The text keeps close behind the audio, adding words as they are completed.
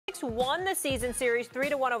Knicks won the season series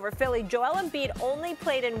 3-1 over Philly. Joel Embiid only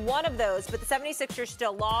played in one of those, but the 76ers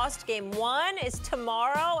still lost. Game 1 is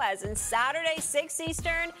tomorrow, as in Saturday, 6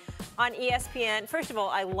 Eastern on ESPN. First of all,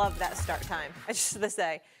 I love that start time. I just want to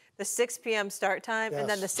say, the 6 p.m. start time, and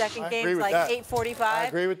then the second game is like 8:45. I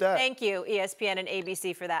agree with that. Thank you, ESPN and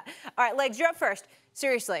ABC, for that. All right, Legs, you're up first.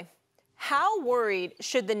 Seriously, how worried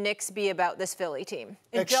should the Knicks be about this Philly team?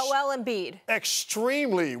 And Joel Embiid?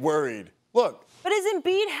 Extremely worried. Look. But is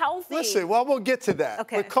Embiid healthy? Listen, well, we'll get to that.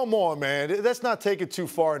 Okay. But come on, man. Let's not take it too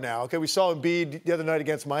far now. Okay, we saw Embiid the other night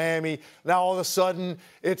against Miami. Now all of a sudden,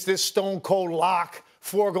 it's this stone-cold lock,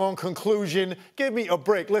 foregone conclusion. Give me a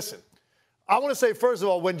break. Listen, I want to say, first of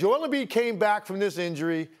all, when Joel Embiid came back from this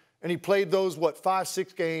injury and he played those, 5,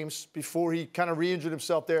 6 games before he kind of re-injured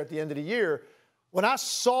himself there at the end of the year, when I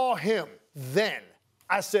saw him then,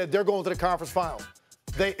 I said they're going to the conference final.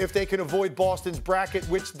 If they can avoid Boston's bracket,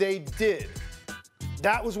 which they did.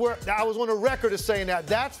 That was where I was on the record of saying that.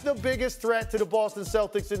 That's the biggest threat to the Boston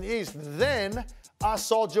Celtics in the East. Then I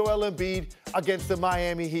saw Joel Embiid against the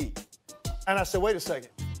Miami Heat. And I said, wait a second.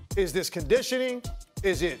 Is this conditioning?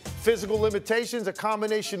 Is it physical limitations, a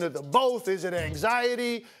combination of the both? Is it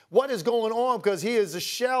anxiety? What is going on? Because he is a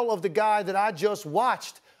shell of the guy that I just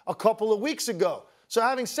watched a couple of weeks ago. So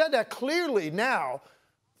having said that, clearly now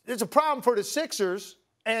there's a problem for the Sixers.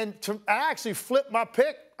 And I actually flipped my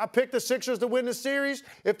pick. I picked the Sixers to win the series.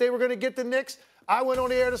 If they were going to get the Knicks, I went on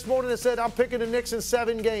the air this morning and said I'm picking the Knicks in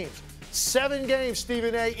 7 games. 7 games,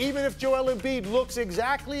 Stephen A. Even if Joel Embiid looks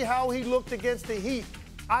exactly how he looked against the Heat,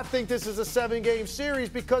 I think this is a 7-game series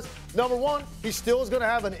because, number one, he still is going to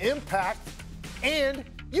have an impact, and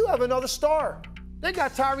you have another star. They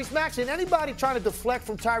got Tyrese Maxey. And anybody trying to deflect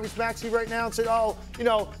from Tyrese Maxey right now and say, oh,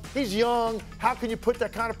 he's young. How can you put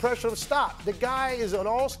that kind of pressure on him? Stop. The guy is an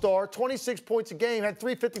all-star, 26 points a game, had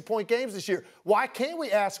 3 50-point games this year. Why can't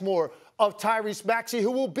we ask more of Tyrese Maxey,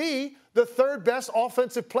 who will be the 3rd best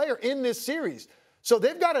offensive player in this series? So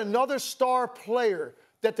they've got another star player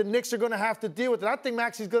that the Knicks are going to have to deal with. And I think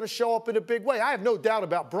Maxey's going to show up in a big way. I have no doubt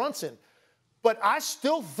about Brunson. But I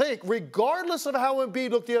still think, regardless of how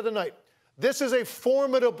Embiid looked the other night, this is a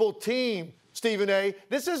formidable team, Stephen A.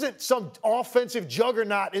 This isn't some offensive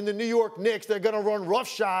juggernaut in the New York Knicks. They're going to run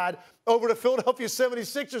roughshod over the Philadelphia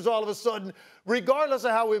 76ers all of a sudden, regardless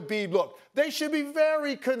of how Embiid looked. They should be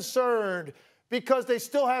very concerned because they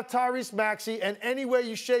still have Tyrese Maxey, and any way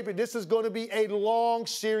you shape it, this is going to be a long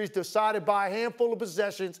series decided by a handful of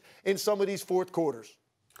possessions in some of these fourth quarters.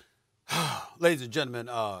 Ladies and gentlemen,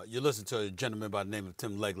 you listen to a gentleman by the name of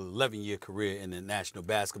Tim Legler, 11-year career in the National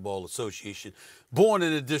Basketball Association, born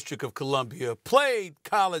in the District of Columbia, played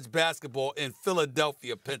college basketball in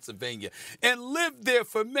Philadelphia, Pennsylvania, and lived there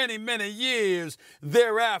for many, many years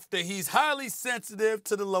thereafter. He's highly sensitive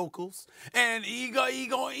to the locals, and he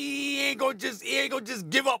ain't gonna just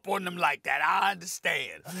give up on them like that. I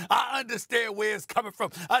understand where it's coming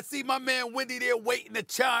from. I see my man Wendy there waiting to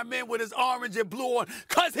chime in with his orange and blue on,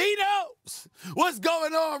 because he knows what's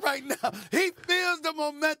going on right now. He feels the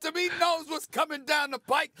momentum. He knows what's coming down the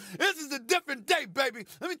pike. This is a different day, baby.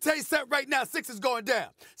 Let me tell you something right now. 6 is going down.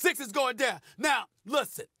 6 is going down. Now,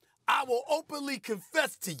 listen, I will openly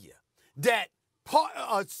confess to you that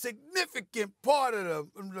a significant part of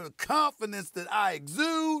the confidence that I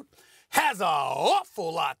exude has an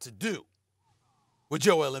awful lot to do with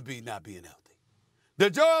Joel Embiid not being healthy. The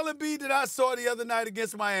Joel Embiid that I saw the other night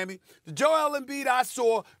against Miami, the Joel Embiid I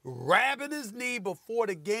saw grabbing his knee before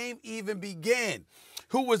the game even began,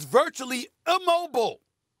 who was virtually immobile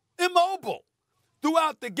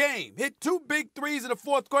throughout the game. Hit 2 big threes in the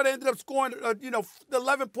fourth quarter, ended up scoring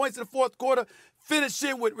 11 points in the fourth quarter,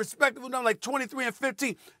 finishing with respectable numbers like 23 and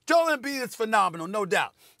 15. Joel Embiid is phenomenal, no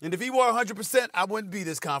doubt. And if he were 100%, I wouldn't be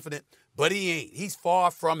this confident. But he ain't. He's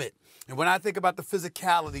far from it. And when I think about the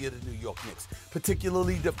physicality of the New York Knicks,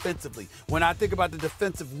 particularly defensively, when I think about the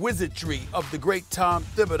defensive wizardry of the great Tom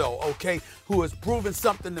Thibodeau, okay, who has proven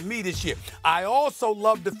something to me this year, I also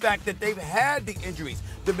love the fact that they've had the injuries.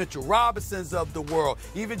 The Mitchell Robinsons of the world.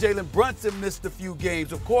 Even Jalen Brunson missed a few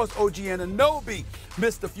games. Of course, OG Anunoby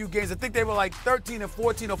missed a few games. I think they were like 13 and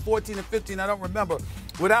 14 or 14 and 15. I don't remember.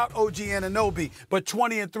 Without OG Anunoby, but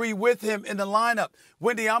 20 and 3 with him in the lineup.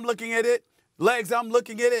 Wendy, I'm looking at it. Legs, I'm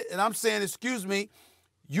looking at it, and I'm saying, excuse me,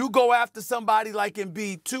 you go after somebody like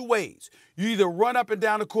Embiid 2 ways. You either run up and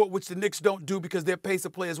down the court, which the Knicks don't do because their pace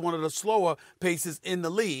of play is one of the slower paces in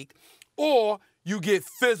the league, or you get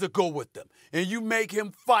physical with them, and you make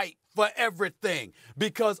him fight for everything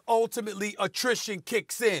because ultimately attrition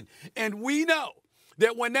kicks in. And we know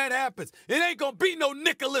that when that happens, it ain't going to be no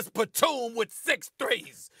Nicholas Batum with 6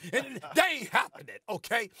 threes. And they ain't happening,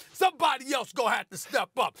 okay? Somebody else going to have to step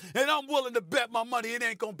up. And I'm willing to bet my money it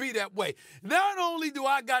ain't going to be that way. Not only do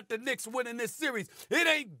I got the Knicks winning this series, it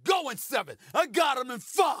ain't going 7. I got them in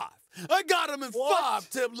 5. I got him in 5,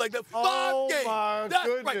 Tim. Like the 5 games. My That's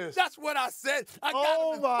goodness. right. That's what I said. I got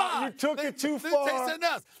him in 5. You took it too far. Let me tell you something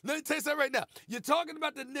else. Let me tell you something right now. You're talking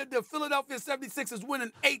about the Philadelphia 76ers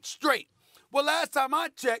winning 8 straight. Well, last time I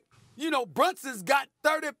checked, Brunson's got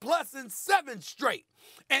 30-plus in 7 straight.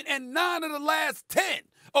 And 9 of the last 10,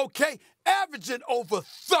 okay? Averaging over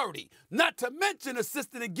 30. Not to mention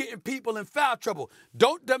assisting in getting people in foul trouble.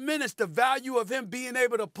 Don't diminish the value of him being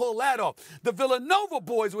able to pull that off. The Villanova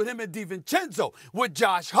boys with him and DiVincenzo, with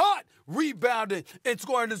Josh Hart rebounding and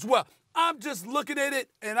scoring as well. I'm just looking at it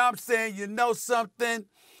and I'm saying, you know something?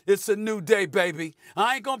 It's a new day, baby.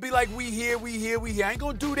 I ain't going to be like, we here. I ain't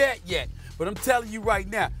going to do that yet. But I'm telling you right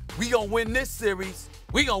now, we going to win this series.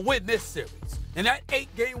 And that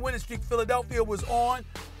 8-game winning streak Philadelphia was on,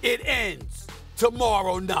 it ends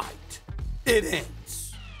tomorrow night. It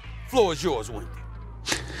ends. Floor is yours, Wendy.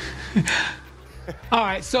 All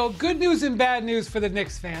right, so good news and bad news for the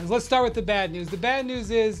Knicks fans. Let's start with the bad news. The bad news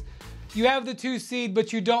is you have the 2 seed,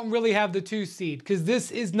 but you don't really have the 2 seed because this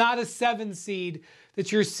is not a 7 seed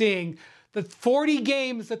that you're seeing. The 40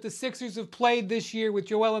 games that the Sixers have played this year with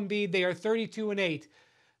Joel Embiid, they are 32-8.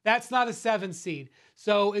 That's not a 7 seed.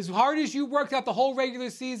 So as hard as you worked out the whole regular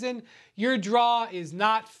season, your draw is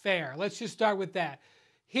not fair. Let's just start with that.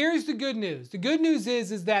 Here's the good news. The good news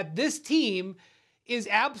is that this team is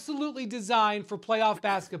absolutely designed for playoff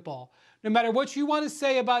basketball. No matter what you want to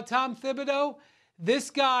say about Tom Thibodeau, this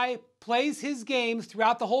guy plays his games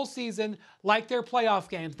throughout the whole season like they're playoff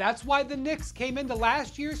games. That's why the Knicks came into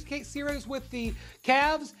last year's series with the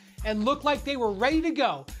Cavs and looked like they were ready to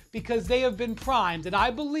go because they have been primed. And I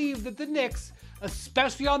believe that the Knicks,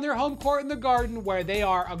 especially on their home court in the Garden, where they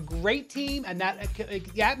are a great team and that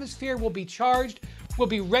the atmosphere will be charged, will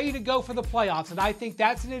be ready to go for the playoffs. And I think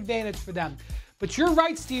that's an advantage for them. But you're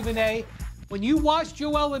right, Stephen A. When you watch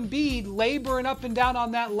Joel Embiid laboring up and down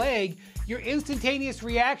on that leg, your instantaneous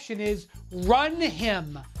reaction is run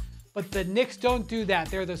him. But the Knicks don't do that.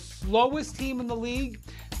 They're the slowest team in the league.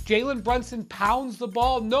 Jalen Brunson pounds the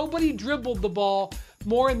ball. Nobody dribbled the ball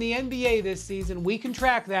more in the NBA this season. We can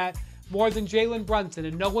track that more than Jalen Brunson.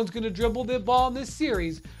 And no one's going to dribble the ball in this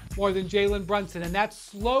series more than Jalen Brunson. And that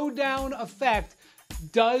slow down effect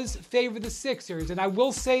does favor the Sixers. And I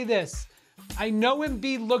will say this. I know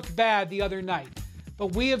Embiid looked bad the other night,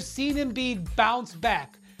 but we have seen Embiid bounce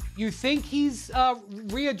back. You think he's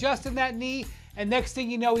readjusting that knee, and next thing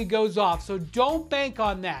you know, he goes off. So don't bank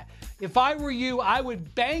on that. If I were you, I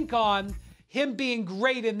would bank on him being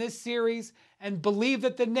great in this series and believe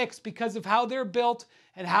that the Knicks, because of how they're built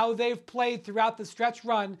and how they've played throughout the stretch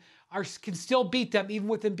run, can still beat them, even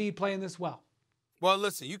with Embiid playing this well. Well,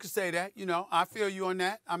 listen, you can say that. I feel you on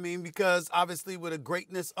that. I mean, because obviously with the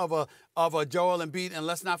greatness of a Joel Embiid, and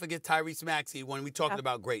let's not forget Tyrese Maxey when we talking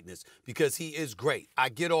about greatness, because he is great. I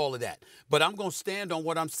get all of that. But I'm going to stand on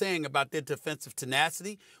what I'm saying about their defensive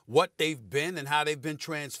tenacity, what they've been and how they've been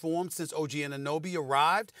transformed since OG Anunoby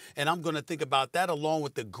arrived. And I'm going to think about that along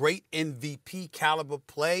with the great MVP caliber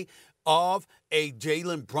play of a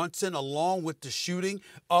Jalen Brunson, along with the shooting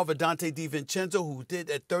of a Dante DiVincenzo, who did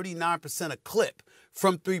at 39% a clip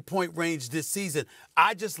from three-point range this season.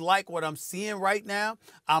 I just like what I'm seeing right now.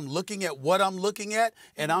 I'm looking at what I'm looking at,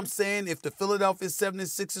 and I'm saying if the Philadelphia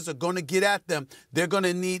 76ers are going to get at them, they're going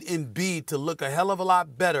to need Embiid to look a hell of a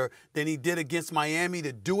lot better than he did against Miami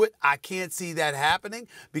to do it. I can't see that happening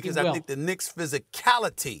because I think the Knicks'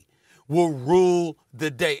 physicality will rule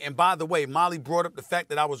the day. And by the way, Molly brought up the fact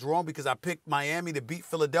that I was wrong because I picked Miami to beat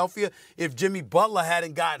Philadelphia. If Jimmy Butler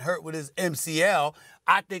hadn't gotten hurt with his MCL,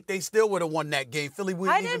 I think they still would have won that game. Philly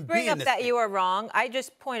wouldn't even be in this. I didn't bring up that you were wrong. I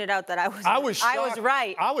just pointed out that I was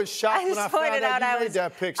right. I was shocked when I found out you made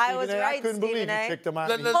that pick, Stephen A. I was right, I couldn't believe you picked them out.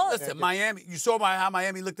 Listen, Miami, you saw how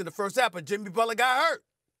Miami looked in the first half, but Jimmy Butler got hurt.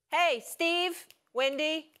 Hey, Steve,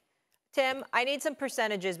 Wendy, Tim, I need some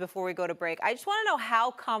percentages before we go to break. I just want to know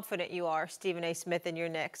how confident you are, Stephen A. Smith, in your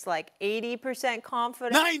Knicks. Like 80%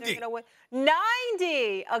 confident? 90.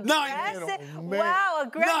 90. Aggressive. 90. Wow,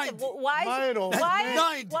 aggressive. 90.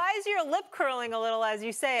 Why is your lip curling a little as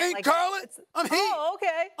you say it? Ain't curling. I'm here. Oh,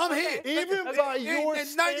 okay. I'm here. Even by your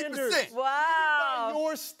standards. 90%. Wow. Even by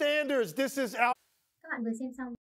your standards, this is out. Các bạn vừa xem xong